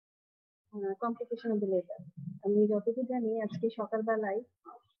Complication of the labour. আমি যতটুকু জানি আজকে সকালবেলায়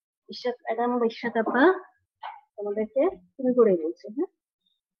ইশরাত ম্যাডাম বা ইশরাত আপা তোমাদেরকে শুরু করে বলছে, হ্যাঁ,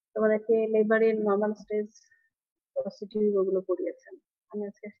 তোমাদেরকে লেবারের নর্মাল স্টেজ প্রসিডিউর ওগুলো পড়িয়েছেন। আমি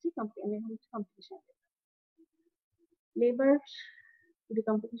আজকে আসছি কমপ্লিকেশন। লেবার যদি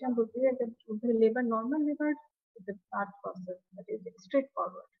কমপ্লিকেশন বলতে labour normal labour is a part process that is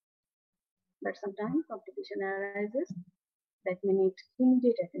straightforward, but sometimes complication arises that may need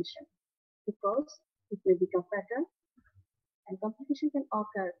immediate attention because it may become fatal, and complication can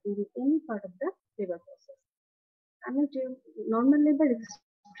occur in any part of the labor process. And normal labor is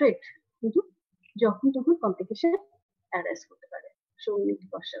straight, কিন্তু যখন তখন complication arise করতে পারে, so we need to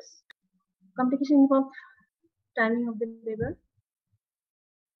be cautious. Complication involve timing of the labor,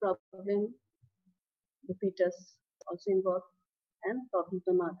 problem the fetus also involved, and problem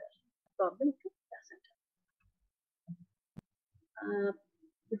to mother, problem to placenta.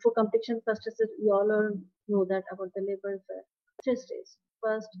 Before complication, first is we all know that about the labor is three stages: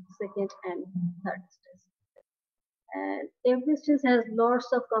 first, second, and third stage. And every stage has lots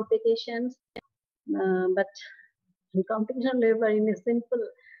of complications, but in complication labor in a simple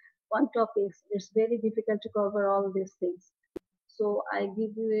one topic, it's very difficult to cover all these things. So I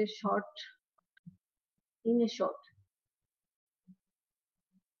give you a short.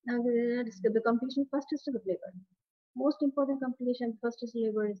 Now the complication first is to the labor. Most important complication first is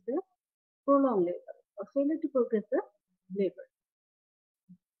labor is the prolonged labor or failure to progress the labor.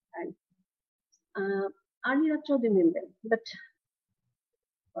 And early rupture of the membrane, but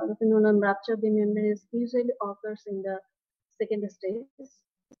rupture of the membrane is usually occurs in the second stage.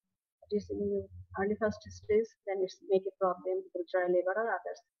 It is in the early first stage, then it's make a problem with dry labor or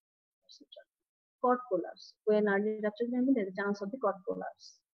others, etc. Cord collapse. When early rupture of the membrane, there's a chance of the cord collapse.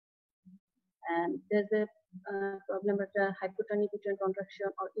 And there's a problem with the hypotonic uterine contraction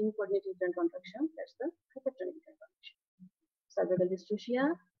or incoordinate uterine contraction. That's the hypotonic uterine contraction. Cervical dystocia,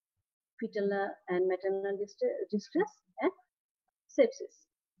 fetal and maternal distress, and sepsis.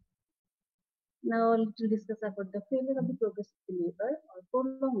 Now we'll discuss about the failure of the progressive labor or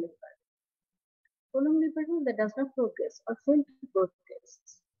prolonged labor. Prolonged labor that does not progress or fail to progress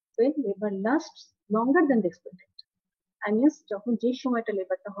when labor lasts longer than the expected. I mean, যখন যে সময়টা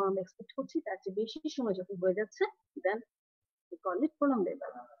লেবারটা হওয়া আমরা expect করছি তার চেয়ে বেশি সময় যখন হয়ে যাচ্ছে, then we call it prolonged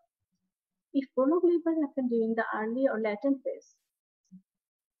labor. If prolonged labor happens during the early or latent phase,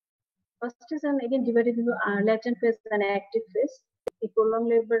 first is again divided into latent phase and active phase. If prolonged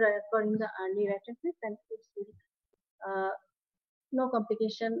labor occur in the early latent phase, then it's no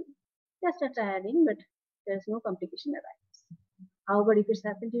complication, just a tiring, but there's no complication arises. However, if it's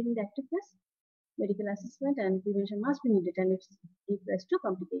happened during the active phase, medical assessment and prevention must be needed, and it's gives rise to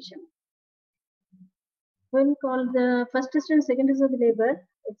complication. When called the first stage and second stage of the labor,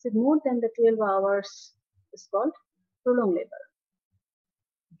 it's more than the 12 hours. It's called prolonged labor.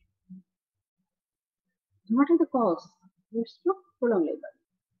 What are the cause leads to prolonged labor?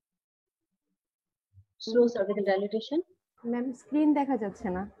 Slow cervical dilatation. Ma'am screen দেখা যাচ্ছে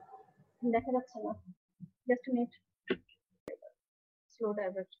না। Just a minute. Slow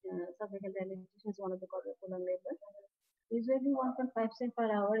cervical dilatation is one of the causes of prolonged labor. Usually 1.5 cm per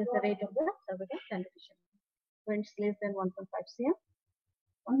hour is the rate of the cervical dilatation. When it's less than 1.5 cm,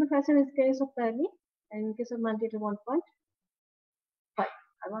 1.5 cm is case of early, and in case of multi to 1.5.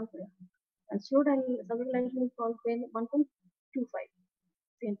 And slow cervical dilatation is called when 1.25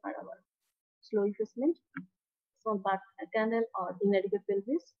 cm per hour. Slow effacement, small part canal or inadequate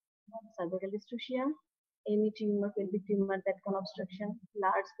pelvis, cervical dystocia, any tumor, pelvic tumor that can obstruction,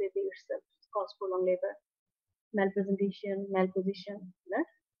 large baby itself cause prolonged labor, malpresentation, malposition, that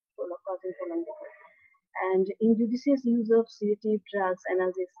causing prolonged labor. And injudicious use of sedative drugs,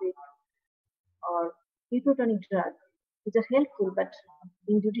 analgesic, or hypotonic drug, which are helpful, but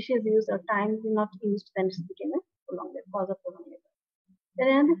injudicious use or timely not used, then it became a prolonged labor, cause of prolonged labor. There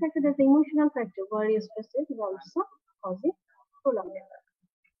is another factor, there's the emotional factor, worry stress is also causing prolonged labor.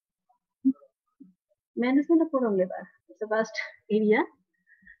 Management of prolonged labor is a vast area.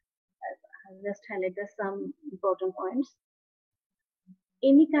 I've just highlighted some important points.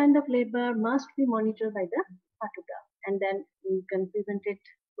 Any kind of labor must be monitored by the patuta, and then you can prevent it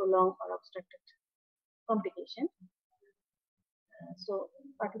prolonged or obstructed complication. So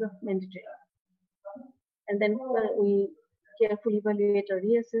patuta mandatory. And then we carefully evaluate or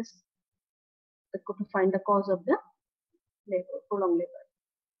reassess to find the cause of the labor, prolonged labor,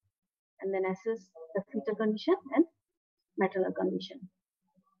 and then assess the fetal condition and maternal condition.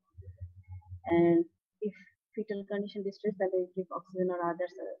 And if fetal condition distress, then we give oxygen or other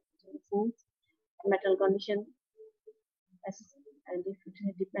foods. Maternal condition, And if it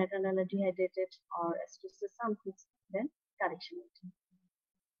is maternal or dehydrated or acidosis something, then correction.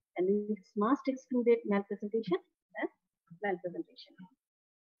 And if it must excluded malpresentation, then malpresentation.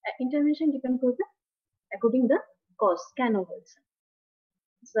 Intervention depends on the according the cause can occur,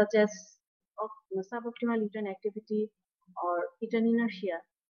 such as suboptimal uterine activity or uterine inertia.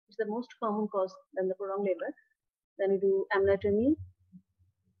 It's the most common cause than the prolonged labor. Then we do amniotomy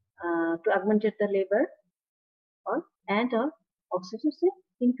to augmentate the labor or oxytocin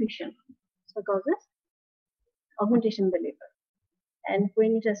infusion. So causes augmentation of the labor. And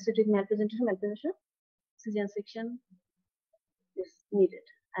when it has to do malpresentation, cesarean section is needed.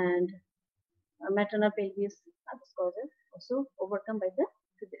 And maternal pelvis causes also overcome by the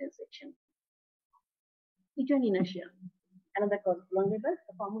cesarean section. Uterine inertia, another cause of prolonged labor,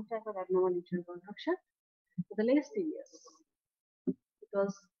 the common type of abnormal uterine contraction, the less serious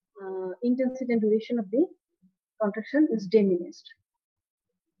because intensity and duration of the contraction is diminished.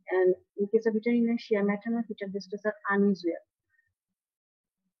 And in case of uterine inertia, maternal fetal distress are unusual.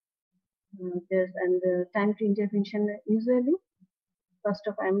 And the time to intervention usually first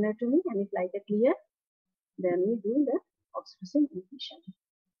of amniotomy, and if like a clear, then we do the oxytocin infusion.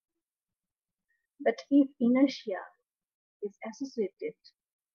 But if inertia is associated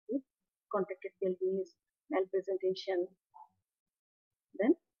with contracted pelvis, malpresentation,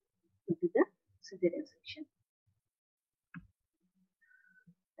 then we do the cesarean section.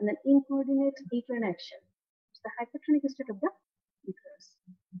 And then incoordinate uterine action. It's the hypertonic state of the uterus.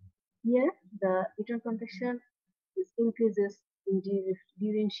 Here, the uterine contraction increases in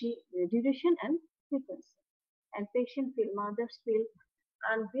duration and frequency. And mothers feel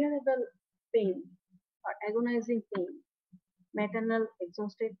unbearable pain or agonizing pain, maternal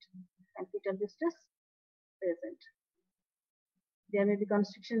exhausted and fetal distress present. There may be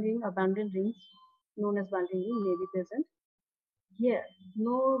constriction ring or bundle rings, known as bundle ring, may be present. Here,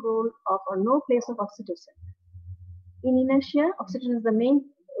 no role of or no place of oxytocin. In inertia, oxytocin is the main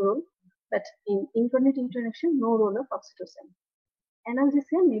role, but in incoordinate uterine action, no role of oxytocin.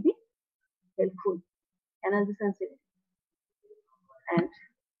 Analgesia may be helpful, analgesia and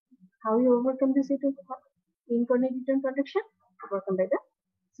how you overcome this incoordinate uterine contraction? Overcome by the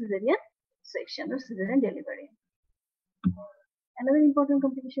cesarean section or cesarean delivery. Another important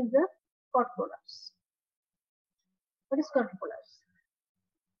complication is the cord prolapse. What is cord prolapse?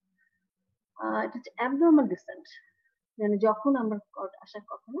 It is abnormal descent. মানে যখন আমরা cord আসার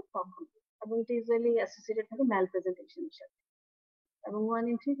কখনো তখন এবং it is usually associated with malpresentation এর সাথে এবং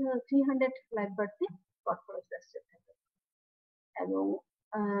 1 in 300 লাইভ বার্থে cord prolapse আসছে থাকে এবং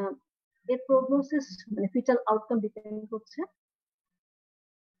এর prognosis মানে fetal outcome depend করছে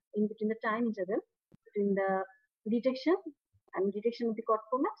in between the time interval between the detection of the cord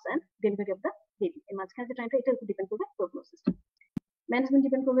prolapse and delivery of the baby. এই মাঝখানে যে টাইমটা এটার উপর ডিপেন্ড করবে prognosis. Management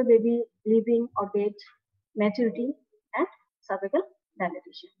depend করবে baby living or dead, maturity and cervical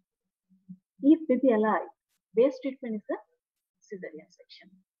dilatation. If baby alive, best treatment is the cesarean section.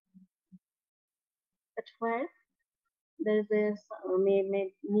 But where there is may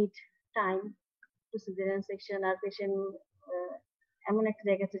need time to cesarean section or patient এমন একটা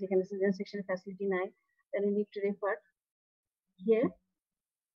জায়গা আছে যেখানে cesarean section facility নাই, then we need to refer. Here,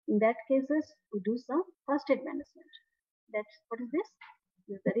 in that cases, we do some first aid management. That's what is this?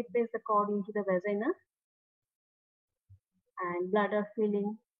 This is the replace the cord into the vagina and bladder filling,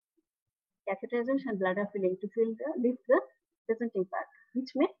 catheterization and bladder filling to lift the presenting part,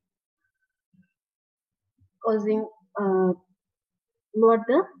 which may causing lower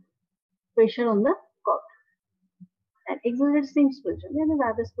the pressure on the cord. And exercise seams position. There is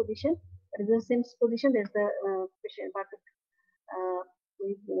other position. There is a seams position. There is the pressure buttock. We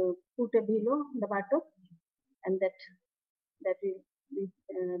put a below the buttock, and that will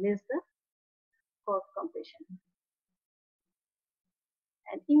raise the cord compression.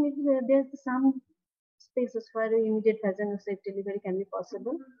 And there's some spaces where immediate vaginal safe delivery can be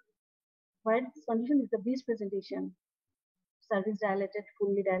possible. Where this condition is the breast presentation, cervix dilated,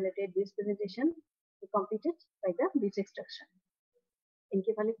 fully dilated breast presentation, completed by the breast extraction.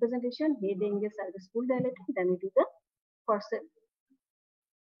 Encephalic presentation, head angle, cervix full dilated, then we do the forceps.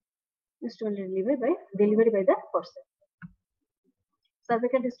 Instrumental delivery by the forceps.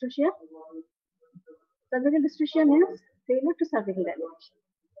 Cervical dystocia. Cervical dystocia means failure to cervical dilation.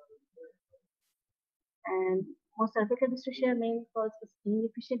 And most cervical dystocia main cause is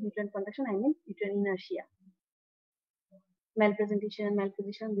inefficient uterine contraction, uterine inertia.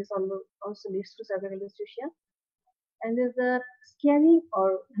 Malposition, this also leads to cervical dystocia. And there's a scaring or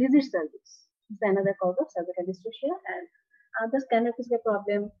rigid cervix. It's another cause of cervical dystocia. And other kind of physical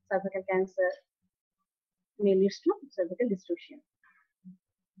problem, cervical cancer, may lead to cervical dystocia.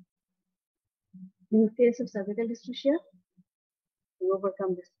 In case of cervical dystocia, we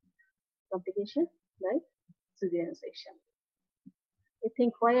overcome this complication by cesarean section. I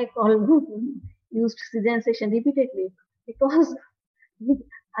think why I used cesarean section repeatedly, because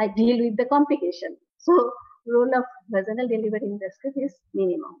I deal with the complication. So role of vaginal delivery in this case is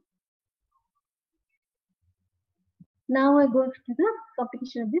minimum. Now I go to the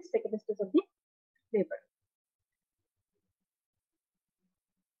complication of this second stage of the labor.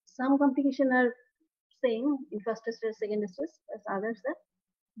 Some complications are same in first stage, second stage, as others are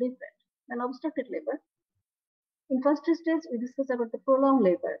different. Then obstructed labor. In first stage, we discuss about the prolonged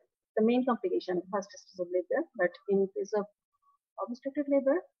labor, the main complication of first stage of labor. But in case of obstructed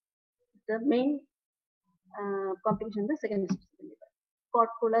labor, the main complication the second stage of labor. Cord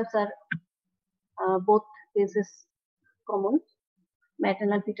prolapse are both cases common.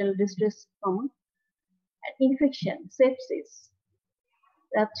 Maternal fetal distress common. And infection, sepsis,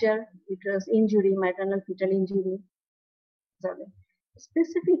 rupture, uterus injury, maternal fetal injury. Sorry.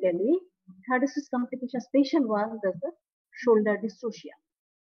 Specifically, third stage complications, patient one, the shoulder dystocia.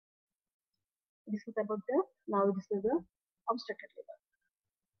 This is about now this is the obstructed labor.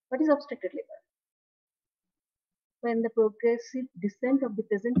 What is obstructed labor? When the progressive descent of the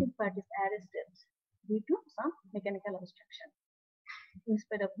presenting part is arrested due to some mechanical obstruction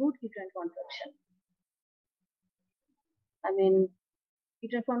instead of good uterine contraction. I mean,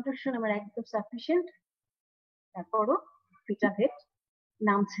 uterine contraction আমার একদম sufficient, তারপরও fitter head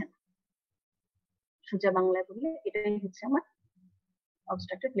নামছে না। সোজা বাংলায় বললে এটাই হচ্ছে আমার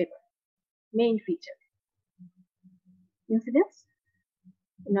obstructed labor. Main feature. Incidence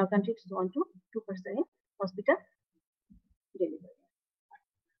in our country is 1 to 2% in hospital delivery.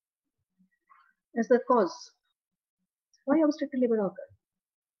 As the cause, why obstructed labor occurs?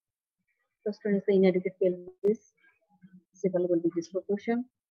 First one is the inadequate pelvis, cephalobal disproportion,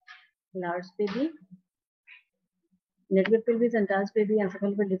 large baby, inadequate pelvis and large baby and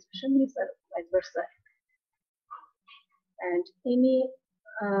cephalobal disproportion is vice versa. And any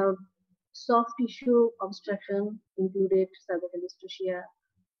soft tissue obstruction included cervical dystocia,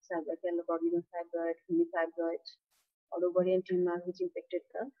 cervical borderline fibroid, hemifibroid, or ovarian tumor which infected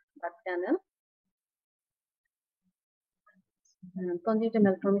the birth canal. Congenital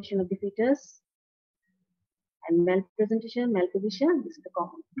malformation of the fetus and malpresentation, malposition, this is the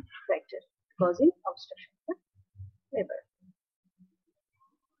common factor causing obstruction of the labor.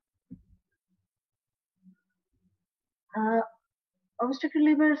 Obstructed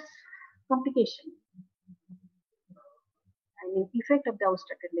labor complication. I mean, effect of the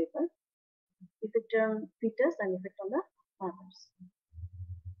obstructed labor, effect on fetus and effect on the mothers.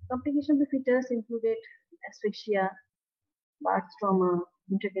 Complication of the fetus included asphyxia, birth trauma,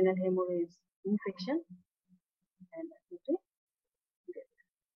 intracranial hemorrhage, infection, and death.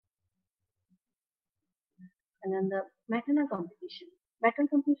 And then the maternal complication. Maternal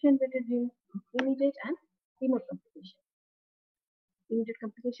complication related in immediate and remote complication. Immediate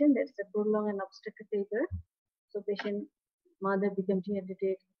complication, that's a prolonged and obstructed labor. So patient mother becomes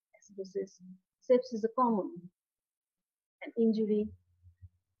dehydrated, acidosis, sepsis is a common, and injury,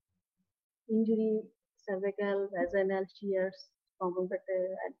 cervical, vaginal, shears, common, but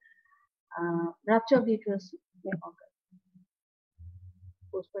rupture of the uterus may occur.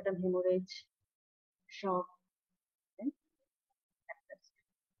 Postpartum hemorrhage, shock, and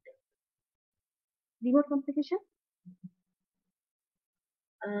remote complication,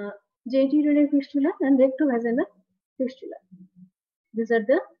 genitourinary fistula and rectovaginal fistula. These are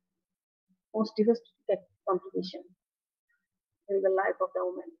the most devastating complications in the life of the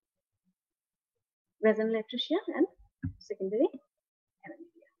woman. Vaginal atresia and secondary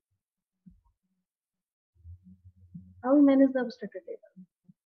anemia. How we manage the obstructed labor?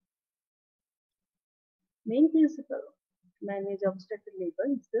 Main principle to manage obstructed labor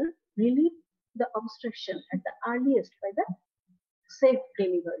is to relieve the obstruction at the earliest by the safe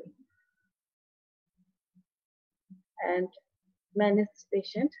delivery and manage this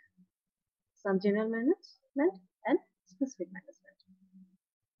patient, some general management and specific management.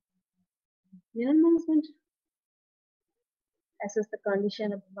 General management assess the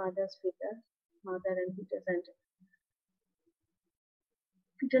condition of mother's fetus, mother and fetus, and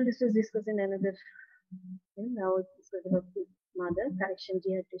fetal distress discussed in another. Now it's discussed about the mother, correction,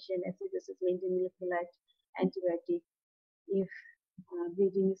 dehydration, acidosis, maintain electrolyte, antibiotic. If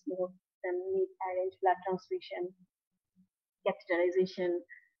bleeding is more, then need arrange blood transfusion, catheterization,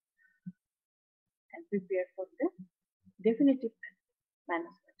 and prepare for the definitive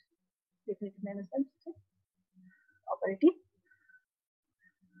management. Definitive management is operative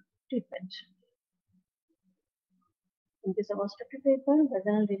treatment. In case of obstructed labor,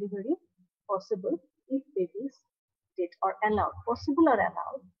 vaginal delivery, possible if babies did or allowed, possible or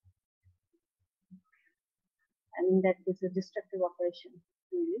allowed, and in that case, a destructive operation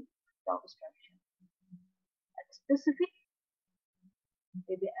will the obstruction. At specific,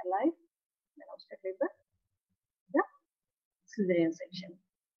 baby alive, then obstruct labor, the cesarean section.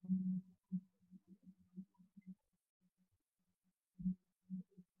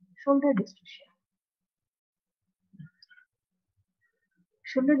 Shoulder dystocia.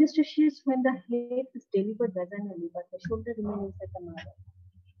 Shoulder dystocia is when the head is delivered vaginally, but the shoulder remains inside the mother.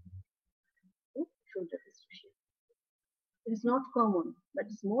 Okay? Shoulder dystocia. It is not common, but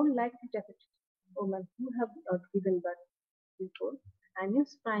it's more likely to affect women who have not given birth before, and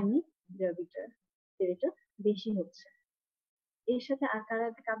its primary gravitar বেশি হচ্ছে। এর সাথে আর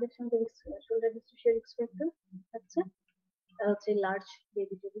কাদের সঙ্গে shoulder ডিস্ট্রিশিয়ার expected হচ্ছে large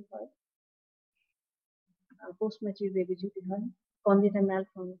baby যদি হয়, post mature baby যদি হয়, কনজেনিটাল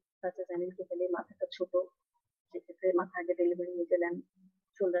ম্যালফর্ম সাচ অ্যাজ অ্যানিলকেফালি, মাথাটা ছোট, সেক্ষেত্রে মাথা আগে ডেলিভারি নিতে দেন,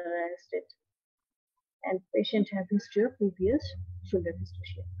 shoulder arrested, and patient have history of previous shoulder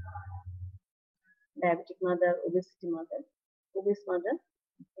dystocia. Diabetic mother, obesity mother, obese mother,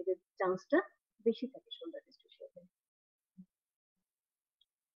 এদের চান্সটা বেশি থাকে শোল্ডার ডিস্ট্রিশিয়াতে।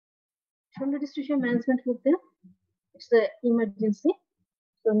 Shoulder dystocia management বলতে it's the emergency,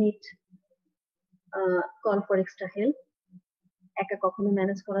 so need call for extra help. একা কখনো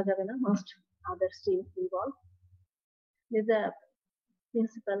ম্যানেজ করা যাবে না, must others team involved. There's a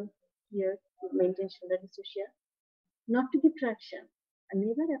principle here to maintain shoulder dystocia, not to give traction and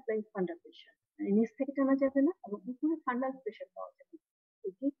never apply fundal pressure. নিচ থেকে টানা যাবে না এবং উপরে ফান্ডাল প্রেশার পাওয়া যাবে। To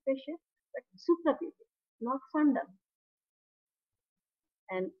give pressure but suprapubic, not fundal.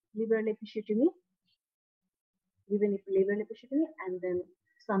 And liberal episiotomy, and then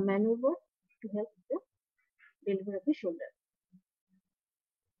some maneuver to help the delivery of the shoulder.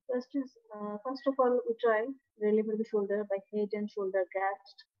 First of all, we try deliver the shoulder by head and shoulder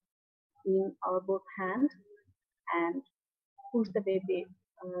grasped in our both hands and push the baby,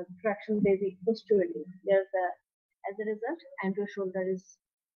 traction baby posteriorly. As a result, anterior shoulder is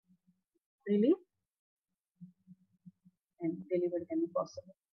relieved and delivery can be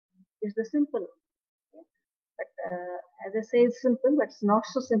possible. It's the simple, but as I say, it's simple, but it's not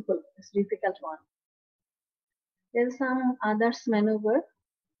so simple. It's a difficult one. There's some others maneuver.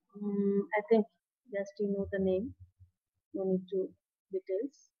 I think just you know the name. No need to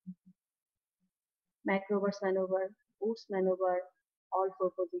details. Macrovers maneuver, Boots maneuver, all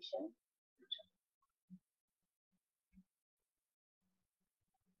four position.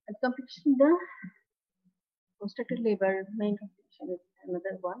 And complication, the obstructed labor, main complication is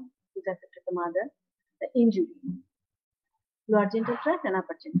another one which affected the mother, the injury. Lower genital tract and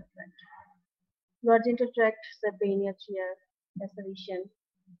upper genital tract. Lower genital tract, subpenial tear, laceration,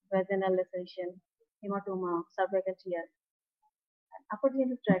 vaginal laceration, hematoma, cervical tear. And upper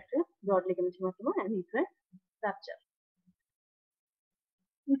genital tract, broad ligament hematoma and uterine rupture.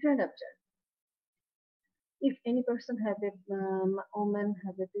 Uterine rupture. If any person have a woman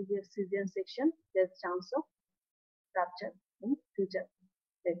have a previous cesarean section, there's chance of rupture in future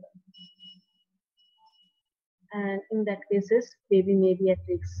labor. And in that cases, baby may be at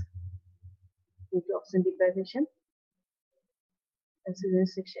risk due to oxygen deprivation and cesarean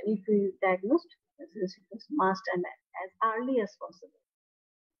section. If we diagnosed, cesarean section must and as early as possible.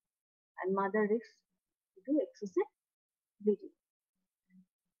 And mother risks due to excessive bleeding.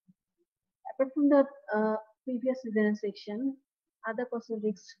 Apart from the previous cesarean section, other possible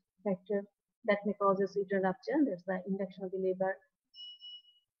risk factor that may cause uterine rupture, there's the induction of the labor,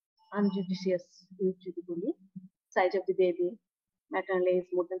 unjudicious use to the bully, size of the baby, maternal age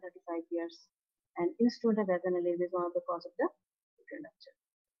more than 35 years, and instrument of vaginal age is one of the cause of the uterine rupture.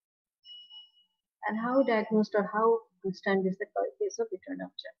 And how diagnosed or how constant is the case of uterine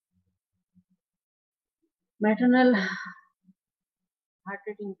rupture? Maternal heart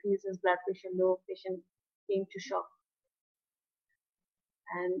rate increases, blood pressure low, patient came to shock.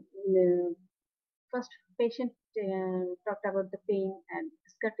 And first patient talked about the pain and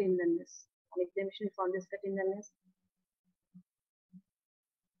scar tenderness. On examination, we found the scar tenderness.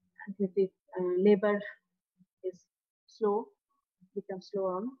 And with the labor is slow, becomes slow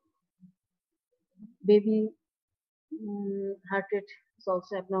on. Baby heart rate is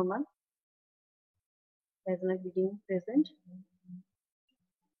also abnormal. Vaginal bleeding present.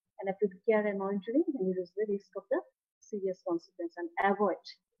 And after the care and monitoring, then you reduce the risk of the serious consequence and avoid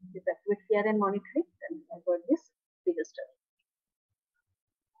with care and monitoring, then avoid this disaster.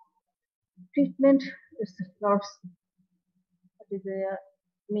 Treatment is what is the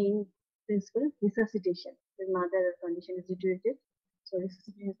main principle? Resuscitation. The mother condition is deteriorated, So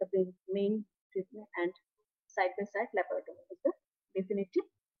resuscitation is the main treatment, and side by side laparotomy is the definitive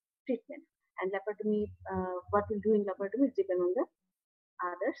treatment. And laparotomy, what we'll do in laparotomy is depend on the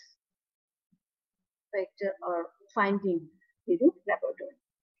others factor or finding during laparotomy.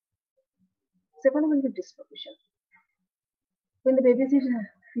 Cephalopelvic dislocation. When the baby's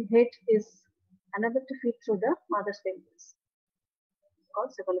head is unable to fit through the mother's pelvis, it's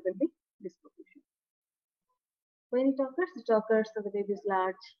called cephalopelvic dislocation. When it occurs so the baby is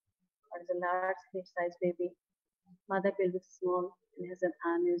large, or is a large head size baby. Mother pelvis is small and has an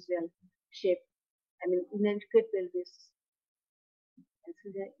unusual shape. Inadequate pelvis. And so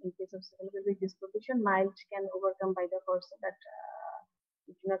in case of cephalopelvic dislocation, mild can overcome by the forceps, but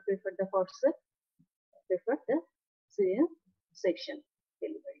we do not prefer the forceps, prefer the cesarean section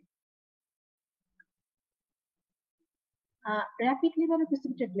delivery. Rapid labor or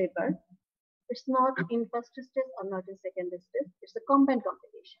precipitated labor, it's not in first stage or not in second stage, it's a combined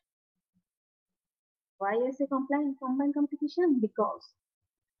complication. Why I say combined complication? Because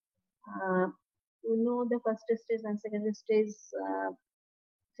we know the first stage and second stage,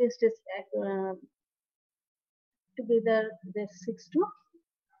 three stages together, there's 6 to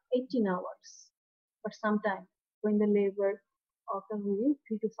 18 hours. But sometimes when the labor occurs within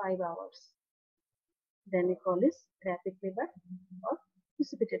 3 to 5 hours, then we call it rapid labor or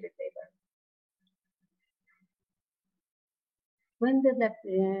precipitated labor. When the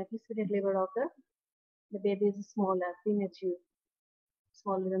precipitated labor occurs, the baby is smaller, premature,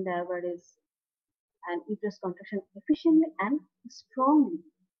 smaller than the average, and uterus contraction efficiently and strongly,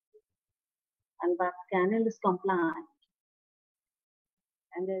 and birth canal is compliant,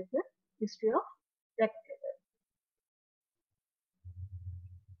 and there is a history of rapid labor.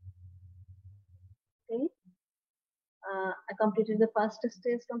 Okay. I completed the first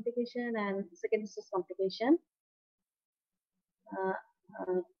stage complication and second stage complication.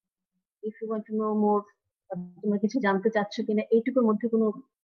 If you want to know more, তোমরা কিছু জানতে চাচ্ছ কিনা, এইটুকুর মধ্যে কোনো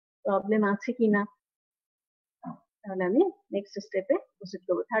problem আছে কিনা, তাহলে আমি নেক্সট স্টেপে প্রসিড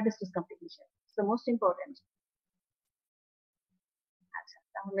করব। Third stage complication, so most important. আচ্ছা,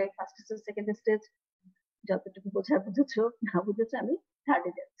 তাহলে ফার্স্ট স্টেজ সেকেন্ড স্টেজ যতটুকু বুঝেছো না বুঝেছো, আমি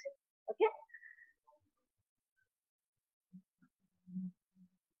থার্ডে যাচ্ছি। ওকে,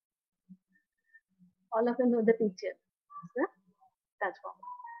 all of you know the picture, the Taj Mahal.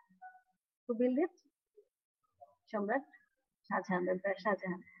 Who built it? Samrat Shahjahan, Emperor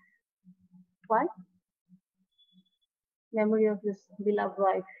Shahjahan. Why? Memory of his beloved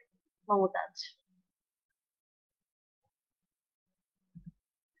wife, Mumtaz.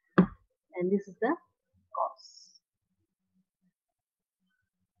 And this is the cause.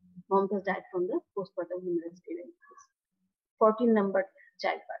 Mumtaz died from the postpartum hemorrhage during his 14 numbered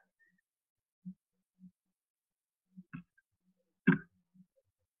childbirth.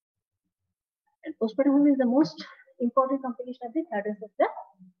 And postpartum hemorrhage is the most important complication of the third stage of the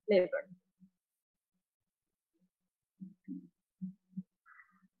labor.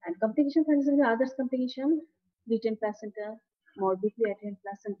 And complication consist of others complication, retained placenta, morbidly attained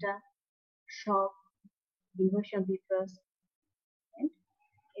placenta, shock, inversion of uterus, and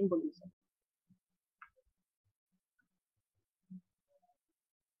embolism.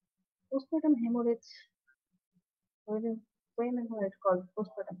 Postpartum hemorrhage, when and how it's called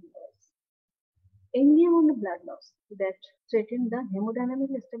postpartum hemorrhage. Any amount of blood loss that threaten the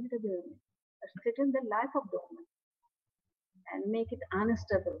hemodynamic stability of the woman, threaten the life of the woman, and make it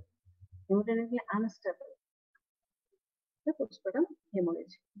unstable, hemodynamically unstable. The postpartum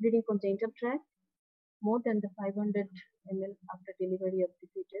hemorrhage, bleeding from genital tract, more than the 500 ml after delivery of the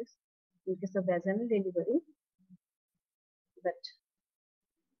fetus in case of vaginal delivery, but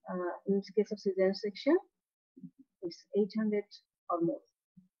in case of cesarean section, it's 800 or more.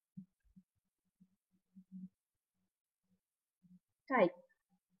 Type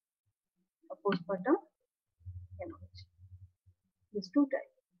of postpartum hemorrhage. There's two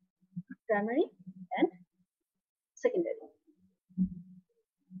types, primary and secondary.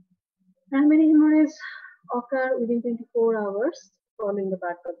 Primary hemorrhage occur within 24 hours following the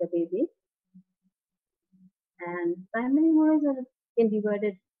birth of the baby. And primary hemorrhage are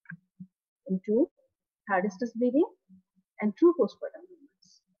divided into third stage bleeding and true postpartum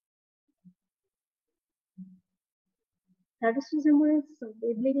hemorrhage. Third stage hemorrhage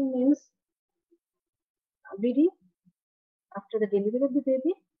bleeding means bleeding after the delivery of the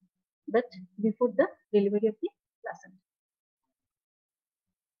baby, but before the delivery of the placenta.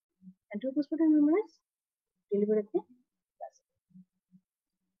 And true postpartum hemorrhage, delivery of the placenta.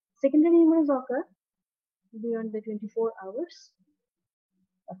 Secondary hemorrhage occur beyond the 24 hours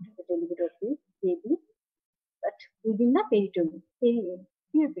after the delivery of the baby, but within the peritoneum, perineum.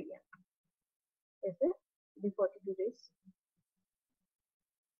 Is it within 42 days?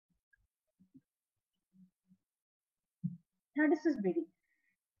 Third is bleeding.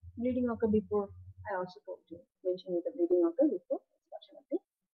 Bleeding occur before, I also told you, mentioned the bleeding occur before expulsion of the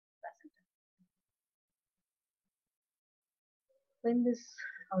placenta. When this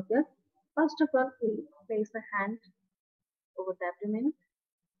occurs, first of all, we place the hand over the abdomen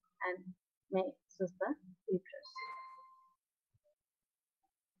and may access the uterus.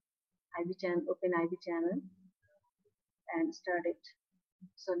 IV channel, open IV channel and start it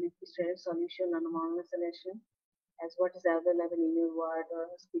solution on hormonal solution as what is available in your ward or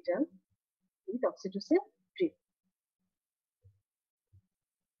hospital with oxytocin drip.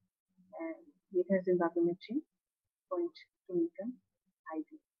 And meters in bathymetry, 0.2 meter IV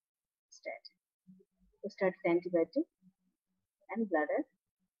stat. To start antibiotic and bladder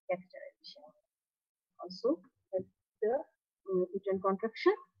catheterization. Also help the uterine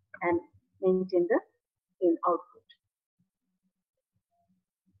contraction and maintain the in output.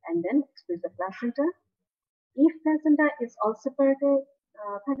 And then express the placenta. If placenta is all separated,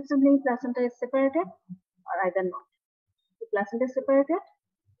 placenta is separated or either not. If placenta is separated,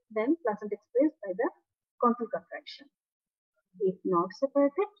 then placenta expressed by the contour contraction. If not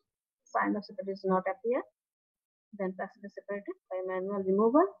separated, sign of separation does not appear, then placenta is separated by manual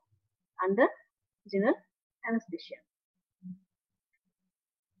removal under general anesthesia.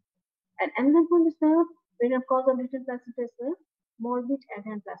 And another one is the random cause of little placenta is the morbid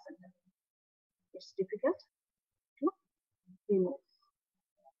adherent placenta. It's difficult to remove.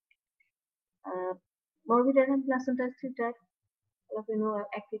 Morbid adherent placenta is three types. All of you know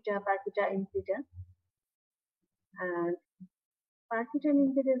acquita, percuta, impita. And percuta and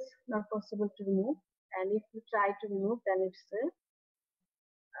impita is not possible to remove. And if you try to remove, then it's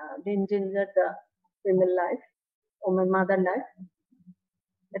endanger the female life or my mother life.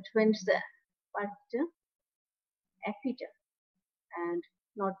 That when it's the percuta, acquita, and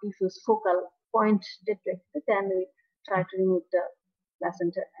not diffuse focal point detected, then we try to remove the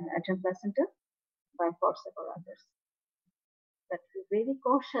placenta and adherent placenta by forceps or others. But be very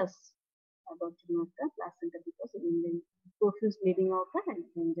cautious about remove the placenta because it will profuse bleeding occur and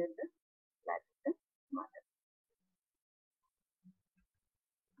endanger the life of the mother.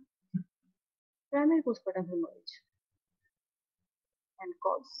 Primary postpartum hemorrhage and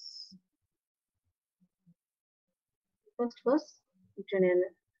cause. First was uterine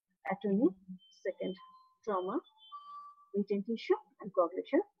atony, second trauma, retain tissue and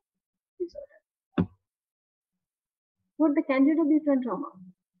coagulation disorder. What the candidate of uterine trauma?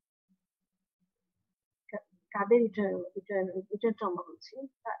 Quader uterine trauma হচ্ছে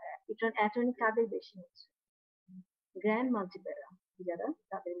uterine atony কাদের বেশি হচ্ছে grand মাল্টিপেরা যারা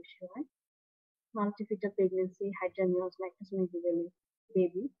তাদের বেশি হয় multifetal pregnancy hydrangeals lactose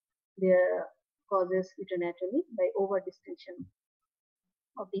baby their causes uterine atony by over distension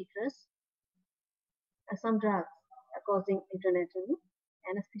of the uterus. Some drugs are causing uterine atony,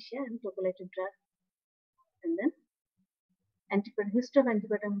 anesthesia and topulated drug, and then history of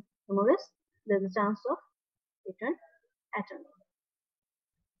antepartum hemorrhage, there's a chance of uterine atony.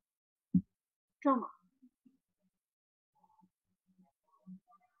 Trauma.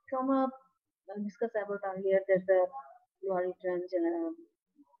 Trauma discussed about earlier. There's the lower uterine,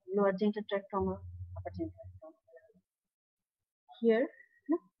 lower genital tract trauma, upper genital tract trauma. Here,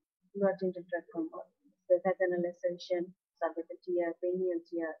 lower genital tract trauma. The vaginal laceration, cervical tear, perineal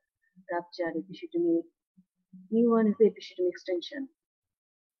tear, rupture, episiotomy. New one is the episiotomy extension.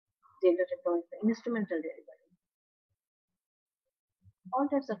 Genital tract trauma is the instrumental delivery. All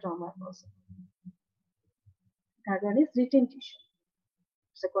types of trauma are possible. Third one is retained tissue.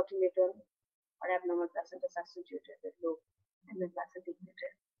 It's a cotyledon or abnormal placenta substituted with lobe and then placenta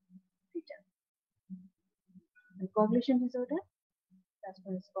return. And coagulation disorder, that's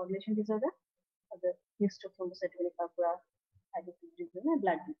one is coagulation disorder, or the history of thrombocytopenic purpura, hydrophilic and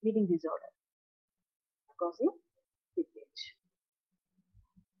blood bleeding disorder causing leakage.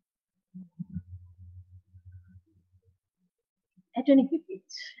 Atonic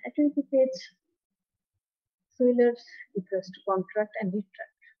leakage. Atonic leakage, swellers uterus to contract and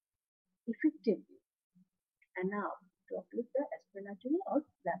retract effectively enough to uplift the splenectomy or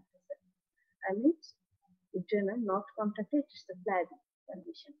blood vessel. I mean, uterine not contracted, it's the flabby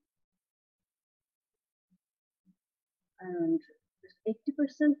condition. And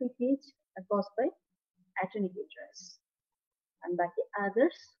 80% leakage are caused by atonic uterus, and by the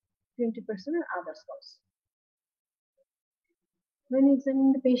others, 20% are others cause. When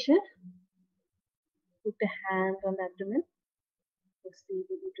examining the patient, put the hand on the abdomen to see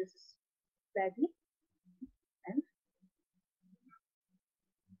the uterus is flabby.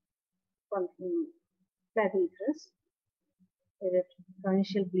 flat uterus,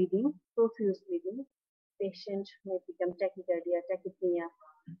 torrential bleeding, profuse bleeding. Patient may become tachycardia, tachypnea,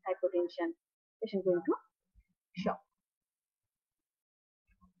 hypotension. Patient going to shock.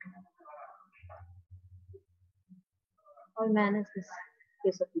 Or manage this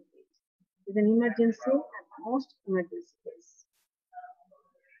case of BPH. It's an emergency and most emergency case.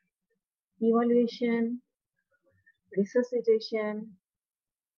 Evaluation, resuscitation,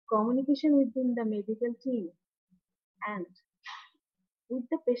 communication within the medical team and with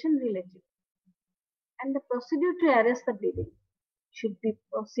the patient relative, and the procedure to arrest the bleeding should be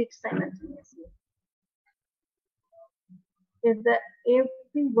proceed simultaneously.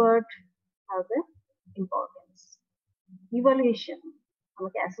 Every word has an importance. Evaluation,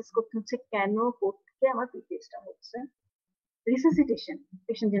 আমাকে assess করতে হচ্ছে কেন করতে আমার পিপিএসটা হচ্ছে। Resuscitation,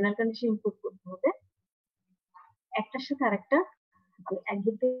 patient general condition input করতে হবে। একটার সাথে আরেকটা আমি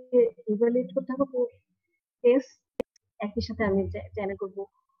একদিক দিয়ে ইভালুয়েট করতে হবে কেস, একই সাথে আমি চ্যানেল করব,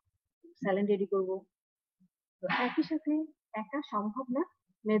 স্যালাইন রেডি করব। তো একই সাথে একা সম্ভব না।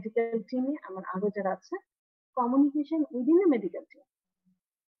 মেডিকেল টিমে আমার আরো যারা আছে, communication within the medical team,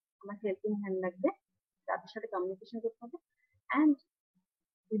 আমার হেল্পিং হ্যান্ড লাগবে, তাদের সাথে কমিউনিকেশন করতে হবে। And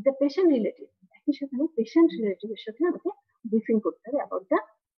with the patient relative, একই সাথে আমি পেশেন্ট রিলেটিভের সাথে আমাকে ব্রিফিং করতে হবে about the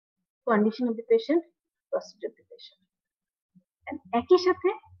condition of the patient, procedure of the patient. And একই সাথে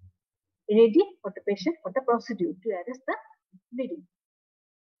ready for the patient for the procedure to arrest the bleeding.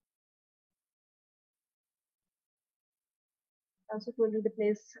 Also told you to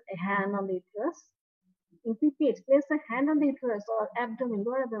place a hand on the uterus. In PPH, place a hand on the uterus or abdomen,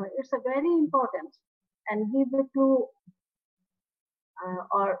 lower abdomen. It's a very important and give the clue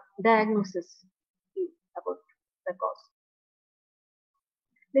or diagnosis about the cause.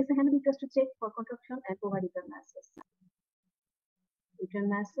 Place a hand on the uterus to check for contraction and provide uterine masses. Uterine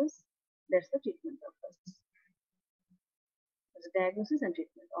masses, that's the treatment purpose. There's a diagnosis and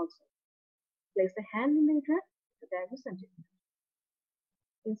treatment also. Place the hand in the uterus to diagnose and treatment.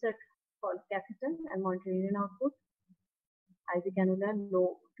 Insert called catheter and monitor urine output. IV cannula, low,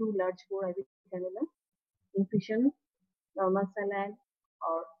 2 large bore IV cannula. Infusion, normal saline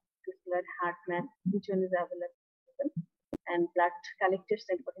or blood heart map, which one is available. And blood collected,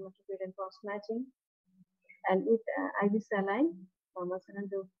 sent potential period and cross matching. And with IV saline, normal saline,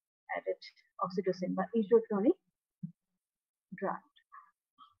 the added oxytocin, but isotonic drug.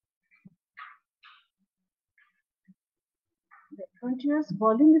 The continuous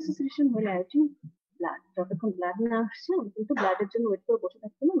volume resuscitation will adding blood. যতক্ষণ blood না আসছে আমি কিন্তু ব্লাডের জন্য wait করে বসে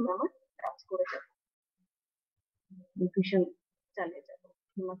থাকতে না, আমার কাজ করে যাব, ইনফিউশন চালিয়ে যাব,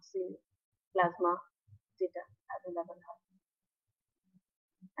 হিমাক্সিন প্লাজমা যেটা অ্যাভেলেবল হয়।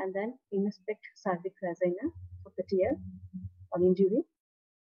 And then inspect cervix vagina of the tear or injury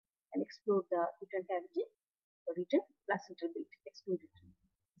and explore the uterine cavity or uterine placental bit, exclude it.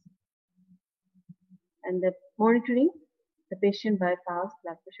 And the monitoring the patient by pulse,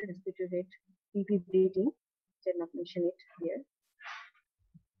 blood pressure, respiratory rate, PP bleeding. Did not mention it here.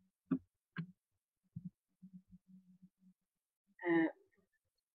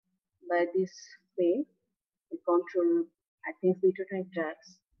 By this way, we control active uterine drugs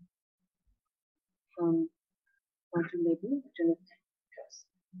from control maybe uterine drugs.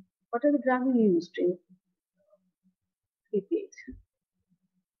 What are the drugs used in PPH?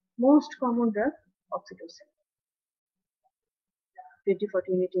 Most common drug, oxytocin. 20-40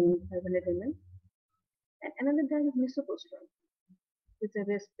 unit in 500 ml. And another drug is misoprostol, which has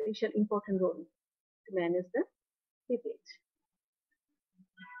a special important role to manage the PPH.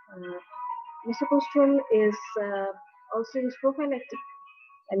 Misoprostol is also used prophylactic,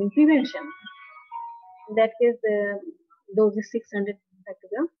 I mean prevention. In that case, the dose is 600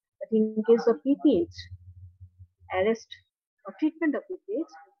 microgram. But in case of PPH, arrest or treatment of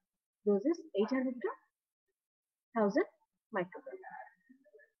PPH, dose is 800 to 1000 microgram.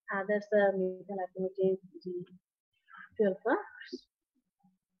 That's the methyl-aromatic G12 bars.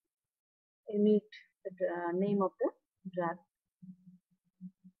 You need the name of the drug.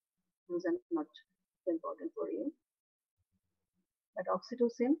 Those are not important for you. But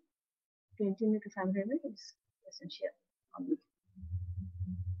oxytocin, 20 to 500 ml is essential.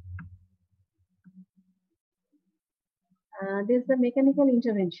 This is the mechanical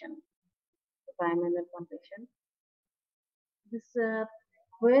intervention, the bimanual compression. This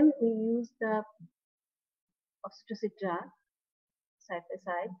when we use the oxytocin drug side by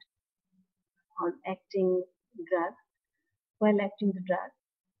side on acting drug, while acting the drug,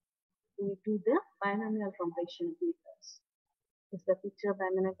 we do the bimanual compression of the uterus. This is the picture of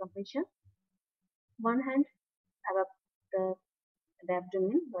bimanual compression. One hand above the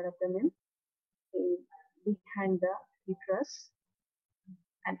abdomen, lower abdomen, in behind the uterus,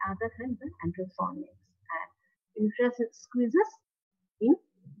 and other hand the anterior fornix. And uterus squeezes in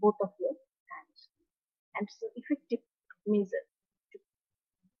both of your hands, and it's an effective measure to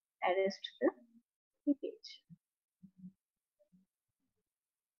arrest the leakage.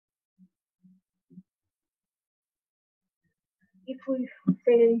 If we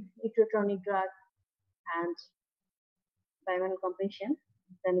fail uterotonic drug and bimanual compression,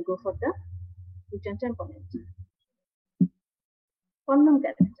 then we go for the uterine tamponade. Condom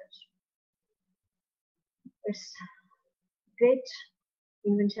catheter. It's great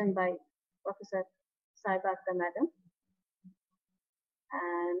invention by Professor Saiba Akhtar Madam.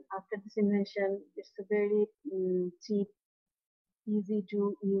 And after this invention, it's a very cheap, easy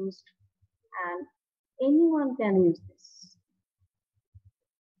to use, and anyone can use this.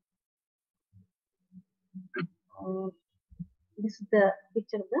 This is the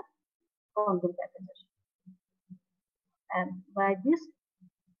picture of the condom catheter. And by this,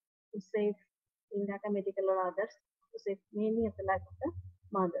 to save in Dhaka Medical or others, to save many of the life of the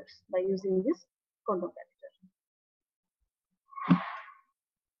mothers by using this condom catheter.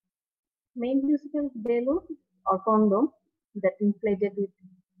 Main principle balloon or condom that inflated with,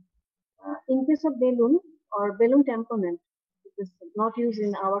 in case of balloon or balloon tamponade, it is not used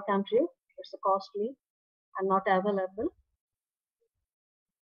in our country. It's costly and not available.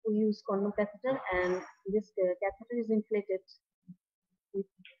 We use condom catheter, and this catheter is inflated with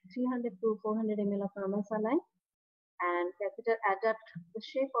 300 to 400 ml of normal saline, and catheter adapt the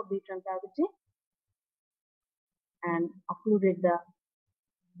shape of the uterine cavity and occluded the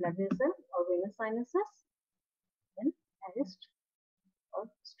blood vessel or venous sinuses, then arrest or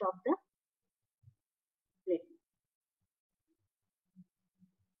stop the bleeding.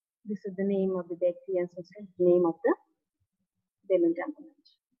 This is the name of the bacteria and name of the balloon tamponade.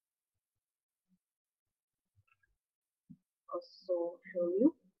 Also show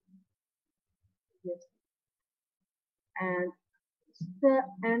you. Yes. And the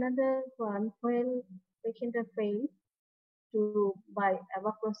another one, when patient are failed to by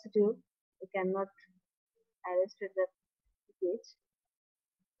above procedure, we cannot arrest the leakage,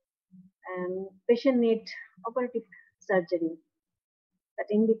 and patient need operative surgery. But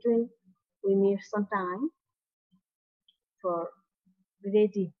in between, we need some time for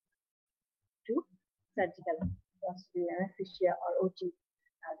ready to surgical procedure, anesthesia or OT,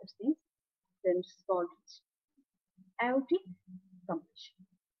 other things. Then it's called aortic compression.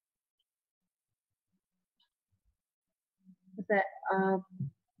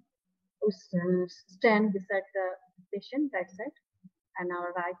 We stand beside the patient right side, and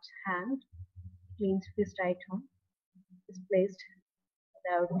our right hand cleans his right arm is placed at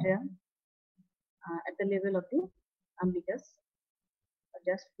the aorta at the level of the umbilicus, or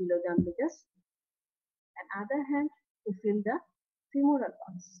just below the umbilicus. And other hand, we feel the femoral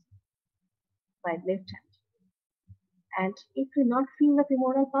pulse by left hand. And if we not feel the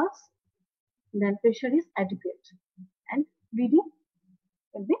femoral pulse, then pressure is adequate and bleeding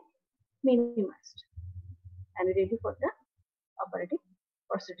will be minimized, and ready for the operative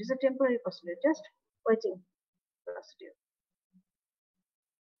procedure. It's a temporary procedure, just waiting procedure.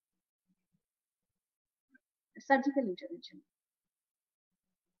 Surgical intervention.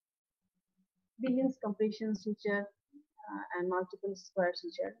 Billions compression suture and multiple square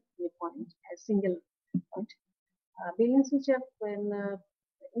suture in a point, a single point. Billion suture when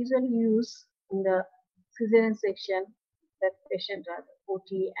usually used in the cesarean section that patient are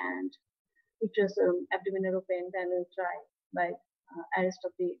OT and uterus abdominal open, then will try by arrest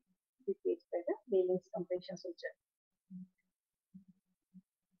of the leakage by the Billings compression suture.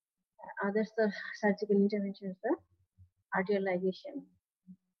 Other surgical interventions, the arterial ligation,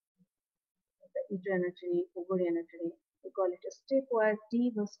 the uterine artery, ovarian artery. We call it a stepwise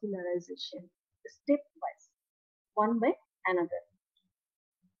devascularization, stepwise, one by another.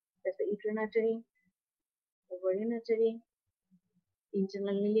 That's the uterine artery, ovarian artery,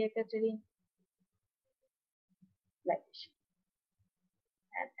 internal iliac artery, ligation.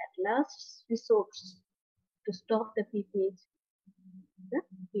 And at last resort to stop the leakage, the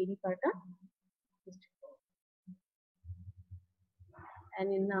pericardium. And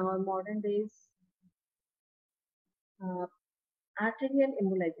in our modern days, arterial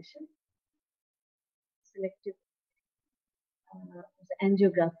embolization, selective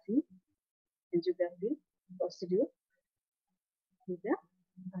angiography procedure with the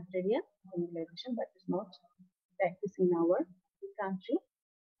arterial embolization, but is not practiced in our country.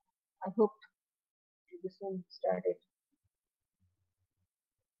 I hope to be soon started.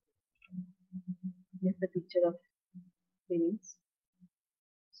 Here's the picture of Billings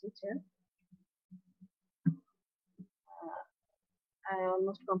suture. I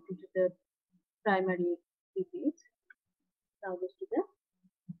almost completed the primary PPH. Now goes to the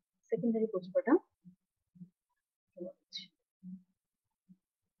secondary postpartum hemorrhage.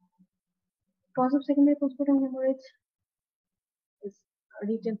 Cause of secondary postpartum hemorrhage is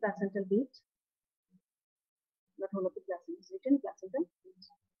retained placental bead, not whole of the placenta, is retained placental bead.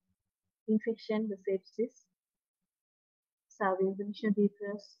 Infection, the sepsis, salvation of the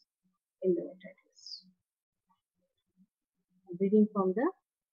uterus, endometritis. Bleeding from the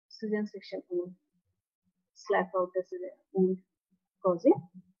Susan section wound, slap out the wound causing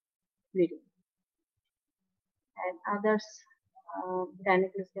bleeding. And others,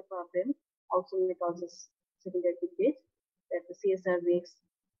 gynecological problem also may causes secondary PPH, that the CSR makes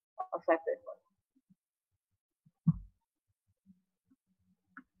a factor for.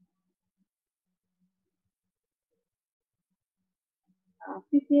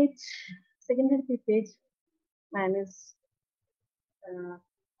 PPH, secondary PPH, is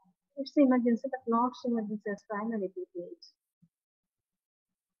it's emergency, but not emergency as primary PPH.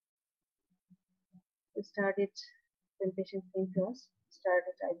 We started when patient came to us,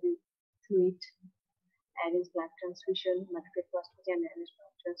 started IV fluid, and his blood transfusion, multiple cross-vaginal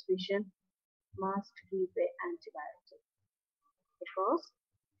blood transfusion, must give the antibiotic. Because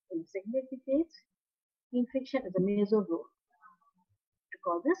in secondary PPH, infection is a major role to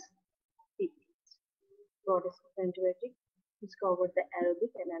causes PPH. Broadest antibiotic is covered the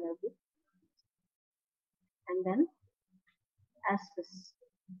aerobic and anaerobic, and then as this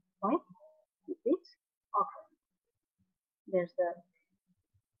point, PPH occur. There's the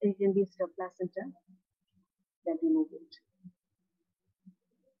region beast of placenta, then remove it.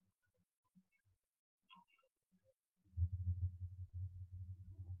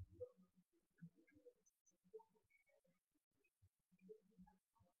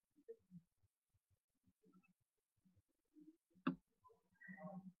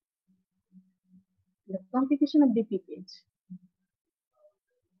 The complication of DPPH,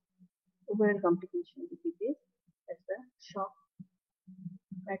 overall complication of DPPH, is the shock,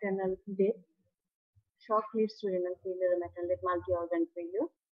 maternal death. Shock leads to renal failure, maternal multi-organ failure,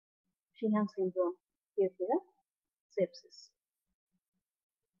 Sheehan syndrome, sepsis,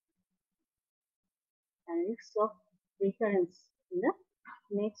 and risk of recurrence in the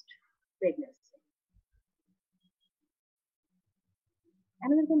next pregnancy.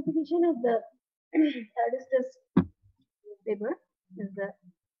 Another complication of the third stage labor is the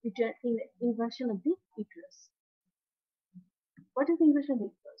inversion of the uterus. What is inversion of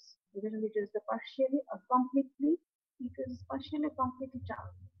the uterus? Inversion of the uterus is the partially or completely, uterus is partially or completely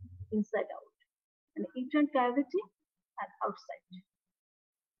turned inside out, and uterine cavity and outside.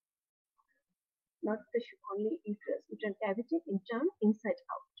 Not the only uterus, uterine cavity in turn inside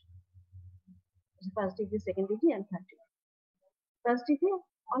out. First degree, second degree, and third degree. First degree,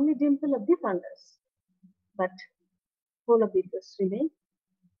 only dimple of the fundus, but whole of the uterus remain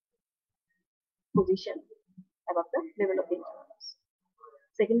positioned above the level of the intercourse.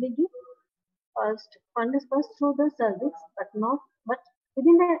 Second degree, first fundus pass through the cervix, but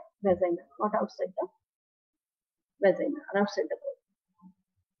within the vagina, not outside the vagina or outside the body.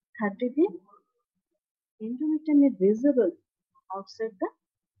 Third degree, endometrium is visible outside the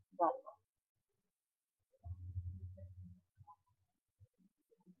vulva.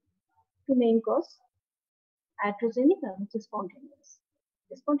 The main cause, iatrogenic and which is spontaneous.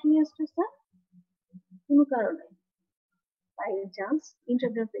 Spontaneous is the hemocurrent. By chance,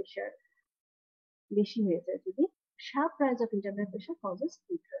 intravenous pressure বেশি হয়ে যায় যদি sharp rise of intravenous pressure causes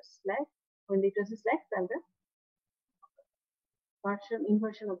uterus lag. When the uterus is lag, then the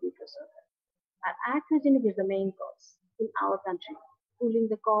inversion of the uterus occurs. And iatrogenic is the main cause in our country, pulling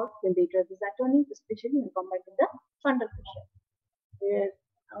the cord when the uterus is atonic, especially when combined with the frontal pressure.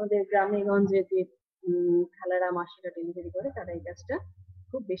 আমাদের গ্রামে গঞ্জে যে খালারা মাসিরা delivery করে তারা এই কাজটা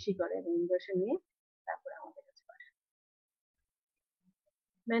খুব বেশি করে এবং ইনভার্সন নিয়ে তারপরে আমাদের কাছে পারে।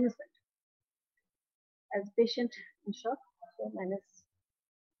 Management, as patient in shock, so manage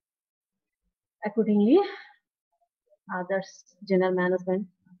accordingly. Others, general management,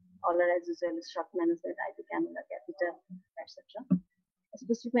 all as usual, shock management, IV cannula, catheter, etc.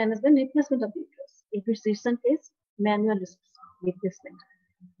 Specific management, replacement of the uterus. If it's recent case, manual replacement,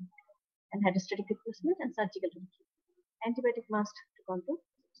 and hydrostatic replacement and surgical replacement. Antibiotic must to control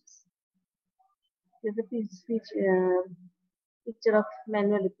sepsis. Here's the picture of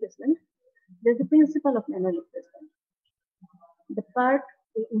manual replacement. There's the principle of manual replacement. The part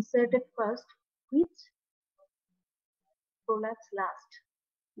we inserted first, which prolapse last,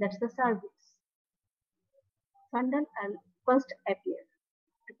 that's the cervix. Fundal and first appear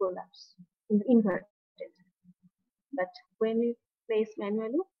to prolapse, inverted. But when we place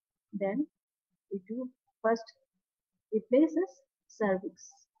manually. Then we do first replaces cervix,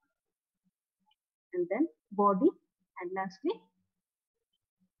 and then body, and lastly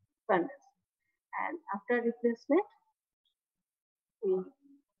funnels. And after replacement, we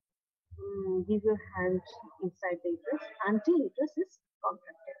give your hand inside the uterus until uterus is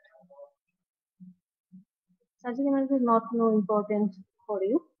contracted. Surgical management is not no important for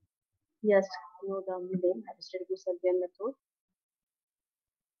you. Just know the name hydrostatic Salvian method.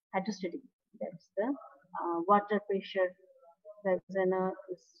 Hydrostatic, that's the water pressure. Vagina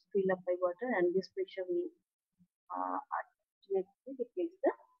is filled up by water, and this pressure will ultimately replace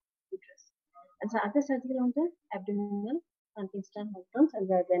the uterus. And so other surgical on the abdominal, intestinal, hormones, and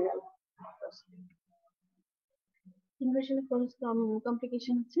vaginal procedure. Invasion causes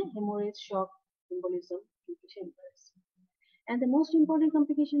complication হচ্ছে hemorrhage, shock, embolism, complication. And the most important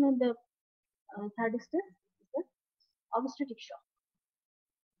complication on the third step is the obstetric shock.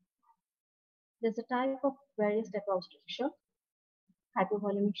 There's a type of various type of obstetric shock: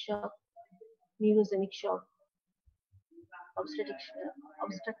 hypovolemic shock, neurogenic shock,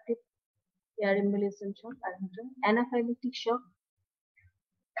 obstructive air embolism shock, anaphylactic shock,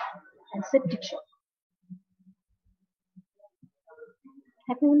 and septic shock.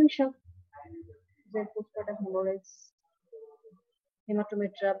 Hypovolemic shock is a postpartum hemorrhage,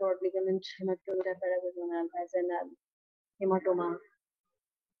 hematometra, broad ligament, hematometra, paravaginal, vaginal, hematoma,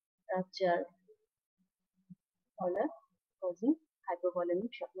 rupture, all are causing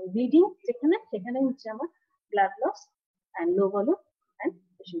hypovolemic shock. Bleeding, সেখানে হচ্ছে আমার blood loss and low volume and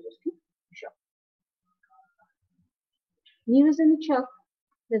patient goes to shock. Neurogenic shock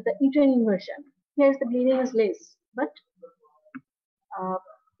is the uterine inversion. Here the bleeding is less, but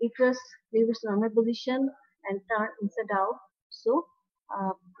uterus leaves normal position and turn inside out. So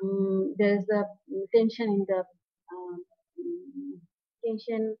there is a tension in the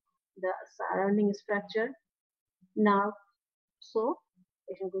the surrounding structure. Now, so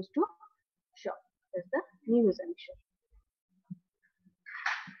patient goes to shock. That's the neurogenic shock.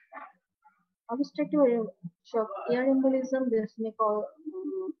 Obstructive shock, air embolism, this may call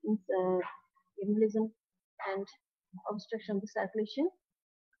embolism and obstruction of the circulation.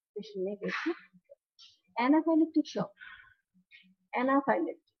 Patient may get to anaphylactic shock.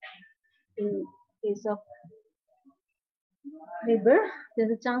 Anaphylactic. In case of labor,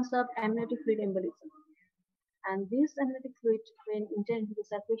 there's a chance of amniotic fluid embolism. And this amniotic fluid, when entered into the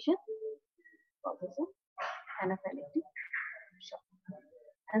circulation, causes an anaphylactic shock.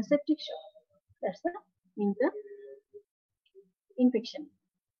 And septic shock, that's the means the infection.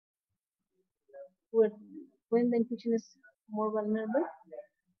 When the infection is more vulnerable,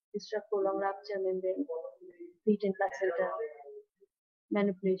 disrupt prolonged rupture membrane, preterm placenta,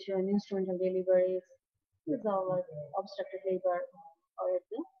 manipulation, instrumental deliveries, these are all obstructed labor or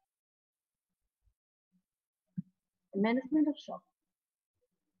the management of shock.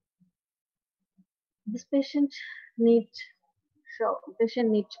 This patient needs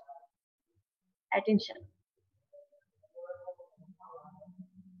attention.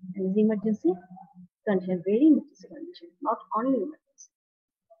 And this emergency condition, very emergency condition, not only emergency.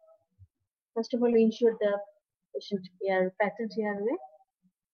 First of all, we ensure the patient patent airway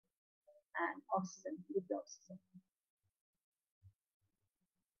and oxygen, with the oxygen.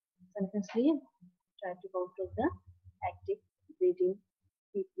 Continuously try to control the active breathing,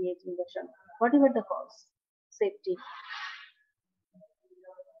 PPH inversion, whatever the cause, safety,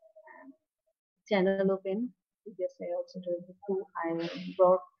 channel open. Previously, I also told you two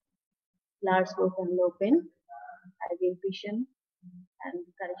broad, large open, open, IV infusion, and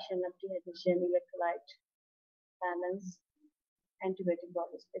correction of dehydration, electrolyte balance, antibiotic broad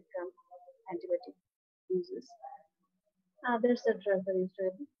spectrum, antibiotic uses. Others are drugs are used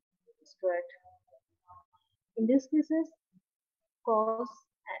to steroid. In these cases, cause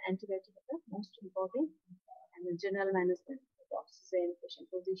and antibiotic are the most important, and the general management of oxygen, patient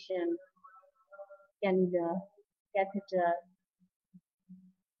position, cannula, catheter,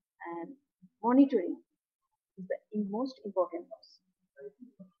 and monitoring is the most important cause.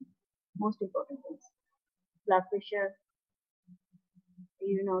 Most important things: blood pressure,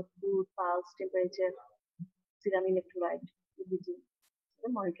 urine output, pulse, temperature, serum electrolyte, EBG, the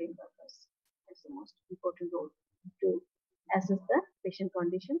monitoring purpose. That's the most important role to assess the patient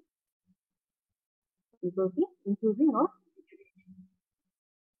condition, improving or deteriorating.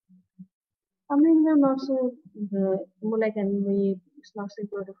 Sometimes I'm not so emboli can be it's not so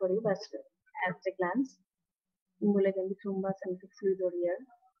important for you, but at a glance, emboli can be thrombus and fluid or air.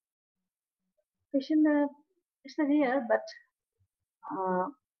 Patient, it's a rare, but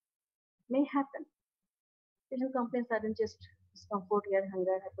may happen. Patient complains sudden chest discomfort, ear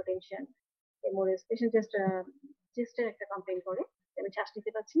hunger, hypertension, hemorrhage, patient চেস্টের একটা complain করে আমি শ্বাস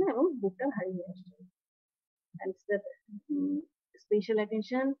নিতে পারছি না এবং বুকটা ভারী হয়ে আসছে, and that special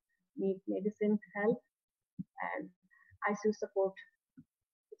attention, need medicine help, and ICU support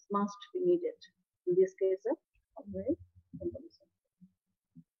is must be needed in this case of pulmonary embolism.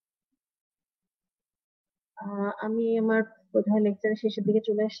 আমি আমার বোধহয় লেকচারের শেষের দিকে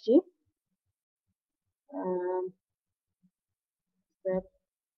চলে আসছি। The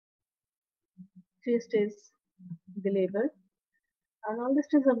 3 stages the labor, and all the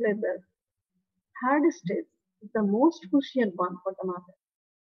stages of labor, third stage is the most crucial one for the mother,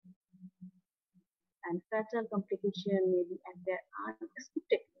 and fatal complication may be appear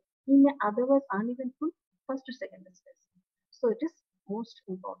unexpectedly in an otherwise uneventful first or second stage. So it is most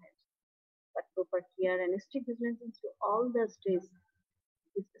important. But proper care and strict vigilance to all the stages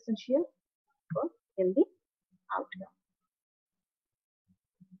is essential for healthy outcome.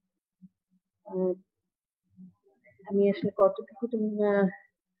 আমি আসলে কতটুকু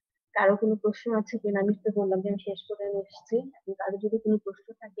কারো কোনো প্রশ্ন আছে কিনা, আমি তো বললাম যে আমি শেষ করে এসেছি, এখন কারো যদি কোনো প্রশ্ন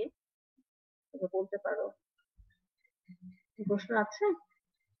থাকে তবে বলতে পারো। প্রশ্ন আছে?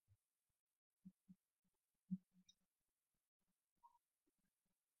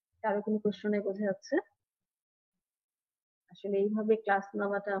 কারো কোনো প্রশ্ন নেই বোঝা যাচ্ছে। আসলে এইভাবে ক্লাস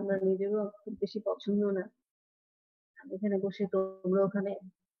নেওয়াটা আমরা নিজেরও খুব বেশি পছন্দ না, আমি এখানে বসে তোমরা ওখানে,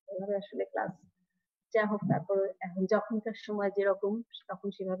 এভাবে আসলে ক্লাস যা হোক, তারপর এখন যখনকার সময় যেরকম তখন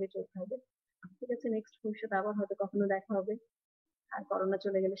সেভাবে চলতে হবে। ঠিক আছে, নেক্সট ভবিষ্যতে আবার হয়তো কখনো দেখা হবে, আর করোনা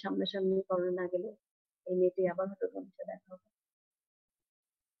চলে গেলে সামনাসামনি, করোনা না গেলে এই নেটে আবার হয়তো তোমার সাথে দেখা হবে।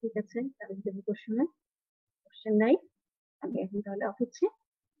 ঠিক আছে, তাহলে যদি কোশ্চেন নাই, আমি এখন তাহলে অফ হচ্ছি।